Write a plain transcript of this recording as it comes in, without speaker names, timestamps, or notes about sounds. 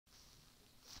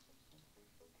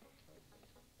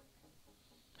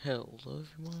Hello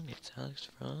everyone, it's Alex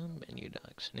from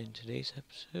MenuDocs, and in today's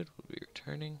episode we'll be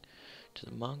returning to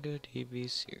the MongoDB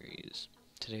series.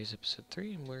 Today's episode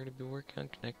 3, and we're going to be working on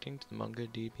connecting to the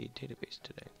MongoDB database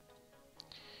today.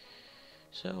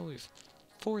 So we've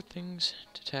 4 things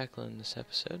to tackle in this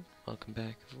episode. Welcome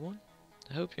back everyone.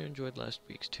 I hope you enjoyed last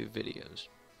week's 2 videos.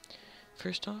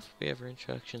 First off, we have our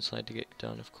introduction slide to get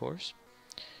done, of course.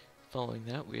 Following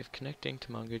that, we have connecting to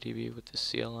MongoDB with the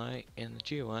CLI and the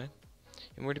GUI.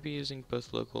 And we're to be using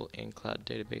both local and cloud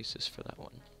databases for that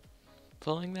one.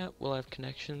 Following that, we'll have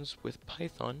connections with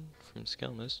Python from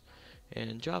Skel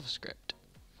and Javascript.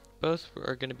 Both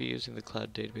are going to be using the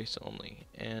cloud database only,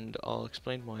 and I'll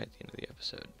explain why at the end of the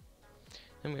episode.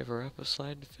 Then we have a wrap-up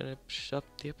slide to finish up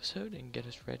the episode and get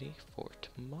us ready for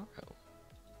tomorrow.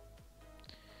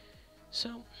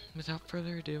 So, without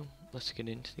further ado, let's get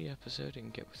into the episode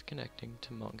and get with connecting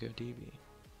to MongoDB.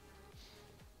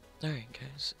 Alright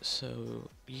guys, so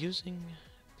using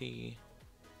the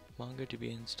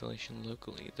MongoDB installation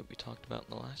locally that we talked about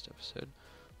in the last episode,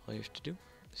 all you have to do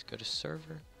is go to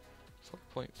server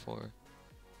 4.4,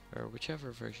 or whichever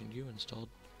version you installed,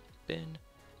 bin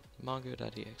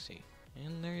mongo.exe,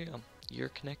 and there you go, you're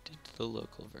connected to the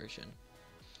local version.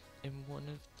 And one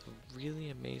of the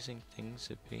really amazing things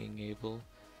of being able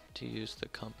to use the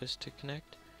compass to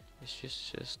connect is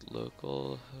just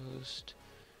localhost.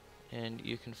 And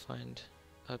you can find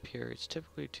up here, it's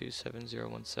typically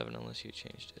 27017 unless you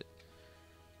changed it.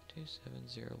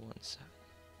 27017.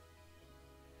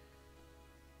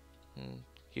 And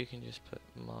you can just put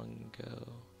MongoDB :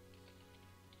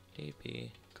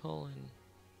 it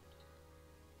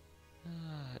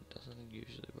doesn't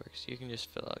usually work, so you can just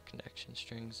fill out connection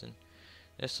strings and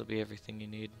this will be everything you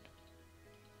need.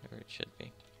 Or it should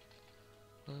be.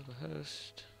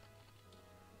 Localhost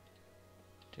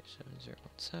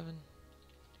 27017,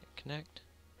 connect,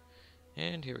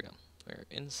 and here we go. We're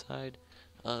inside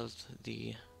of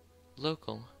the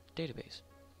local database.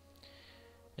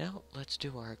 Now let's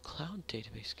do our cloud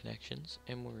database connections,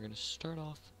 and we're going to start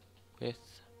off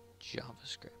with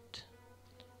JavaScript.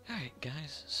 Alright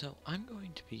guys, so I'm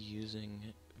going to be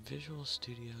using Visual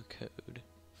Studio Code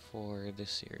for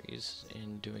this series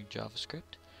in doing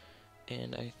JavaScript.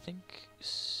 And I think,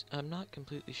 I'm not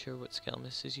completely sure what Skel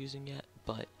is using yet,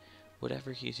 but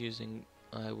whatever he's using,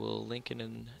 I will link it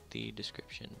in the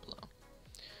description below.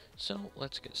 So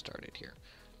let's get started here.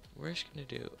 We're just going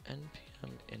to do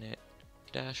npm init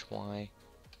 -y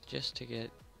just to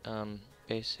get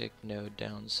basic Node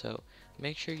down. So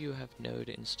make sure you have Node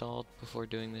installed before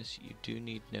doing this. You do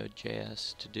need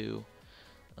Node.js to do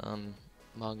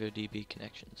MongoDB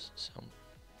connections. So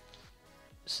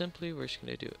simply, we're just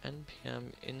going to do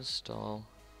npm install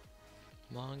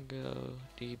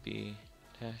mongodb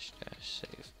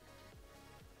 --save.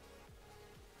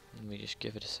 And we just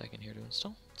give it a second here to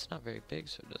install. It's not very big,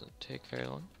 so it doesn't take very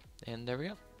long. And there we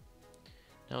go.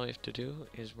 Now all we have to do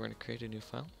is we're going to create a new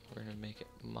file. We're going to make it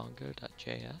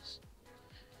mongo.js.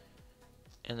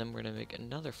 And then we're going to make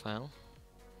another file.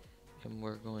 And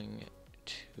we're going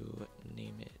to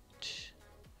name it...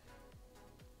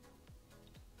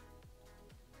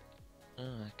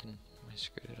 I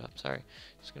screwed it up, sorry.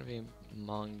 It's going to be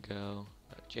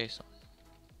mongo.json.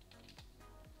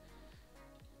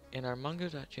 In our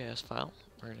mongo.js file,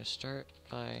 we're going to start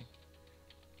by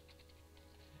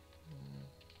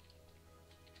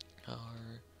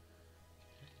our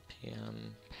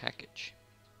npm package.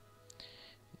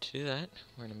 And to do that,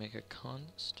 we're going to make a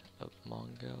const of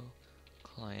mongo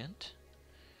client.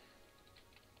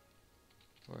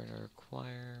 We're going to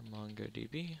require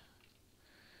mongodb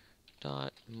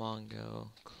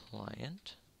 .mongo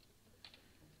client,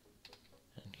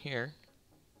 and here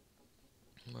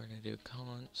we're going to do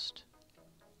const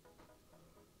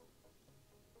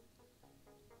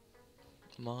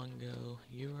mongo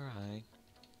URI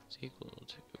is equal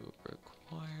to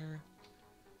require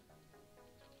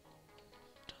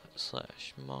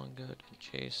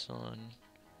 /mongo.json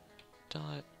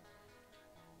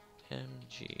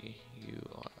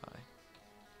 .mguri.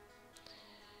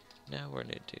 Now we're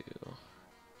going to do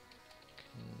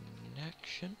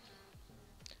connection.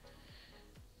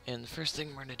 And the first thing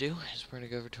we're going to do is we're going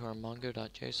to go over to our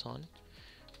mongo.json.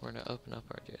 We're going to open up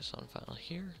our JSON file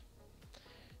here.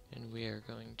 And we are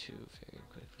going to very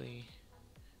quickly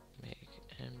make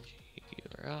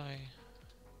mguri.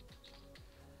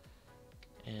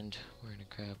 And we're going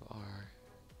to grab our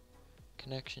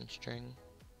connection string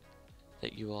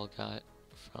that you all got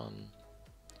from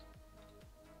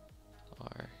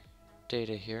our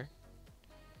data here.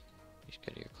 You just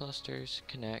go to your clusters,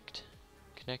 connect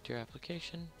your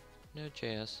application,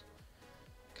 Node.js,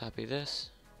 copy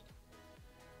this,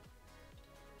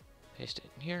 paste it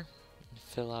in here, and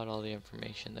fill out all the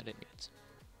information that it needs.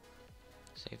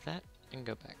 Save that, and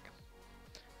go back.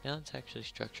 Now let's actually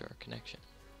structure our connection.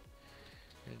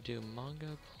 We're going to do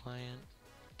Mongo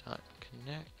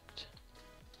client.connect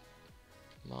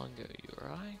Mongo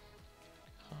URI,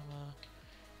 comma.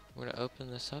 We're going to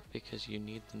open this up because you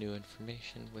need the new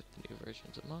information with the new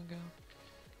versions of Mongo.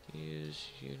 Use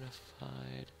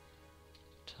unified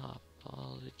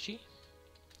topology.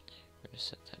 We're going to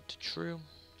set that to true.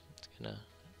 It's going to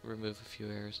remove a few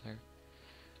errors there.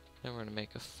 Then we're going to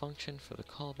make a function for the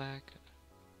callback,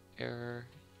 error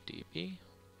db.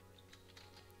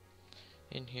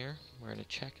 In here, we're going to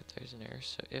check if there's an error.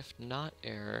 So if not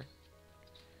error,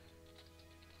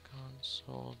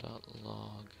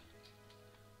 console.log,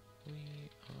 we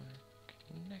are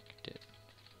connected.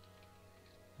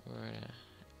 We're going to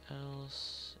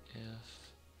else if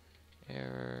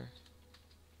error,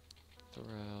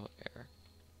 throw error.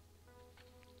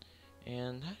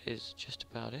 And that is just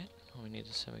about it. We need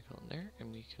a semicolon there,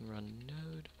 and we can run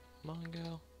node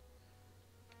mongo,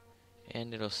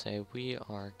 and it'll say we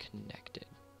are connected.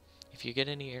 If you get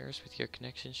any errors with your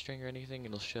connection string or anything,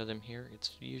 it'll show them here.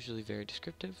 It's usually very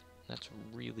descriptive. That's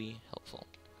really helpful.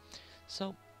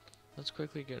 So let's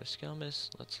quickly go to Skelmis.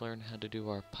 Let's learn how to do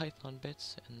our Python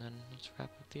bits, and then let's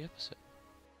wrap up the episode.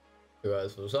 Hey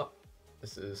guys, what's up?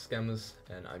 This is Skelmis,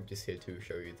 and I'm just here to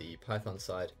show you the Python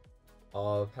side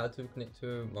of how to connect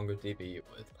to MongoDB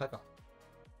with Python.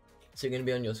 So you're going to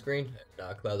be on your screen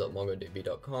at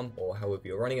cloud.mongodb.com, or however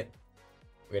you're running it.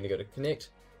 We're going to go to connect.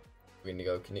 We're going to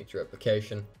go connect your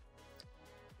application.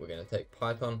 We're going to take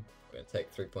Python. We're going to take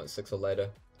 3.6 or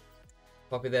later.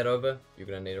 Copy that over. You're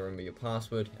going to need to remember your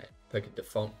password and pick a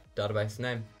default database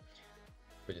name.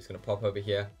 We're just going to pop over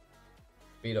here.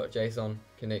 b.json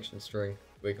connection string.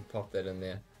 We can pop that in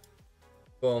there.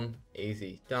 Boom.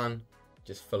 Easy. Done.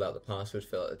 Just fill out the password,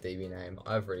 fill out the DB name.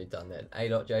 I've already done that in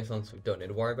a.json, so we don't need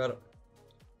to worry about it.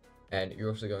 And you're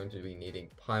also going to be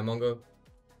needing PyMongo.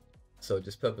 So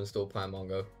just pip install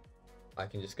PyMongo. I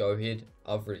can just go ahead.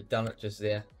 I've already done it just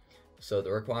there. So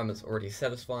the requirement's already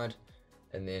satisfied.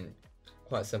 And then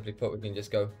quite simply put, we can just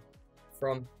go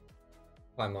from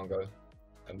PyMongo,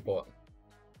 import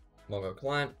Mongo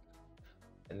client.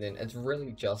 And then it's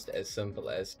really just as simple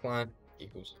as client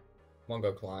equals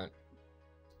Mongo client.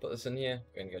 Put this in here,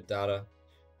 we're going to go data,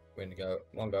 we're going to go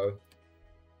Mongo,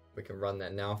 we can run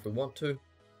that now if we want to,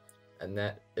 and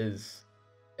that is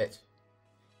it.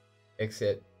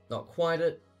 Except, not quite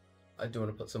it. I do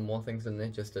want to put some more things in there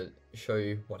just to show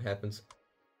you what happens,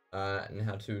 and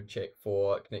how to check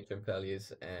for connection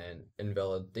failures and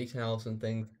invalid details and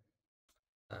things.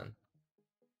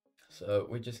 So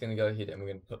we're just going to go ahead and we're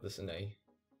going to put this in a,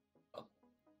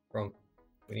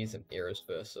 we need some errors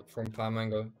first, so from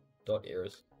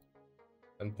pymongo.errors.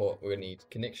 Import, we're going to need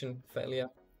connection failure,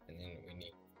 and then we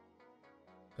need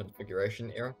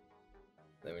configuration error.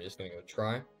 Then we're just going to go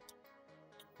try,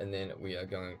 and then we are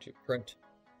going to print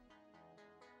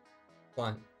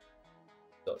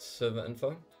client.server info,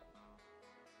 and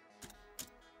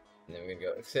then we're going to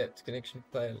go accept connection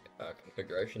failure,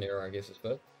 configuration error, I guess is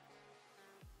first.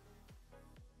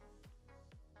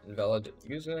 Invalid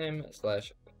username /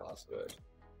 password,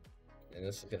 and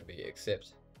this is going to be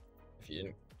accept. If you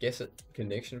didn't guess it,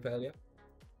 connection failure.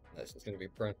 That's just going to be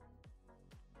print.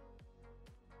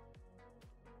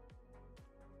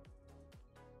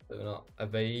 So not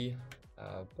available.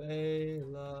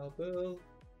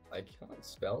 I can't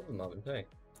spell them up and thing.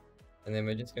 And then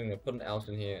we're just going to put an else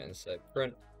in here and say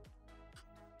print.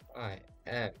 I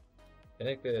am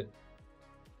connected.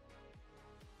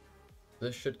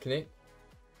 This should connect.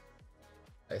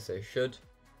 I say should.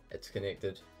 It's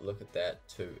connected. Look at that.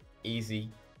 To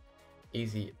easy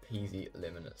peasy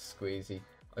lemon squeezy.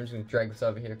 I'm just going to drag this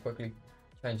over here quickly,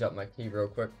 change up my key real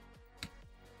quick.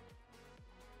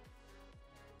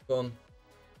 Boom.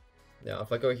 Now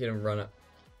if I go ahead and run it,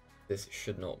 this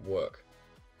should not work.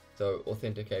 So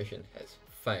authentication has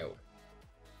failed.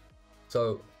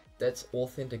 So that's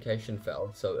authentication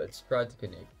failed. So it's tried to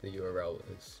connect, the URL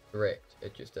is correct,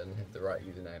 it just didn't have the right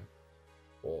username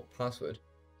or password.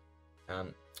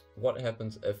 What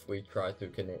happens if we try to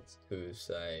connect to,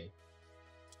 say,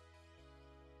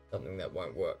 something that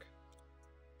won't work?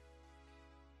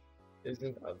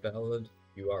 Isn't a valid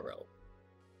URL.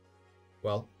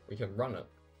 Well, we can run it,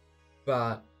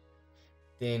 but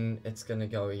then it's going to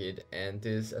go ahead and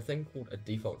there's a thing called a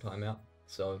default timeout.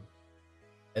 So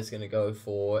it's going to go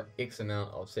for X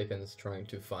amount of seconds trying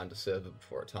to find a server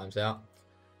before it times out.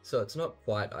 So it's not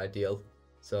quite ideal.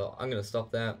 So I'm going to stop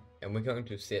that, and we're going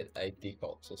to set a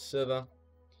default. So server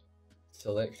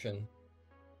selection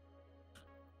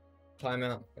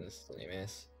timeout, and this is an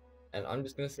MS, And I'm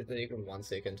just going to set the equal to 1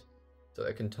 second so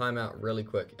it can time out really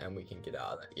quick and we can get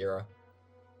out of that error.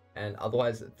 And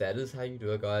otherwise, that is how you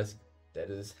do it, guys. That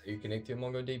is how you connect to your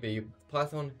MongoDB with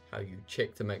Python, how you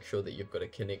check to make sure that you've got a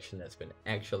connection that's been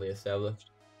actually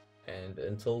established. And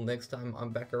until next time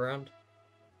I'm back around,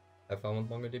 have fun with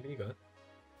MongoDB, guys.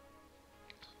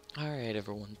 Alright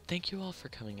everyone, thank you all for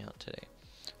coming out today.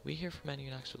 We here from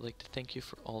MenuDocs would like to thank you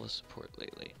for all the support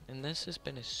lately, and this has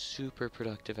been a super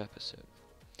productive episode.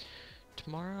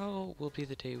 Tomorrow will be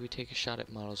the day we take a shot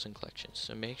at models and collections,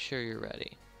 so make sure you're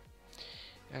ready.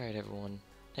 Alright everyone,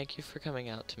 thank you for coming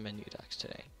out to MenuDocs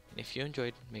today, and if you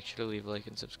enjoyed, make sure to leave a like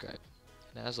and subscribe.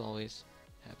 And as always,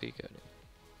 happy coding.